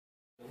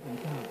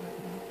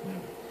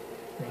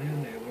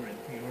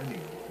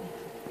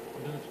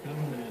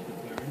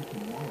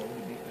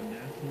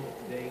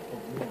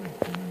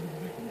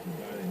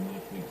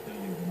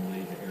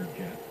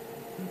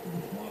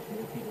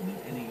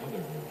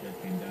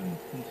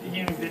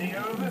taking a video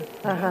of it?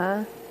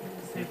 Uh-huh.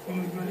 Safety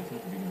movement.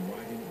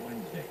 Arriving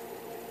Wednesday.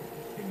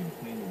 The Stadium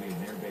plane will be at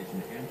an airbase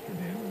in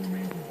Amsterdam and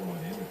remains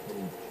brought in. A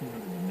total of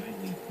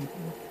 298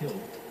 people were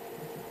killed.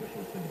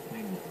 Officials said the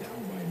plane was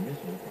downed by a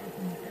missile fired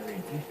from an area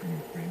in eastern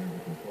Ukraine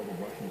under control of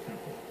Russian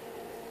central.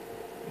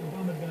 The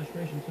Obama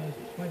administration says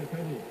despite a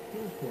federal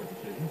appeals court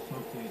decision,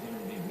 subsidies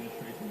under the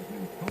administration's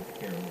new health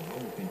care law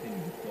will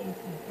continue to flow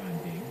for the time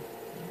being.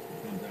 It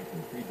comes after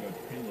a three-judge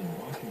panel in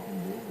Washington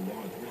ruled the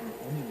law is written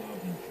only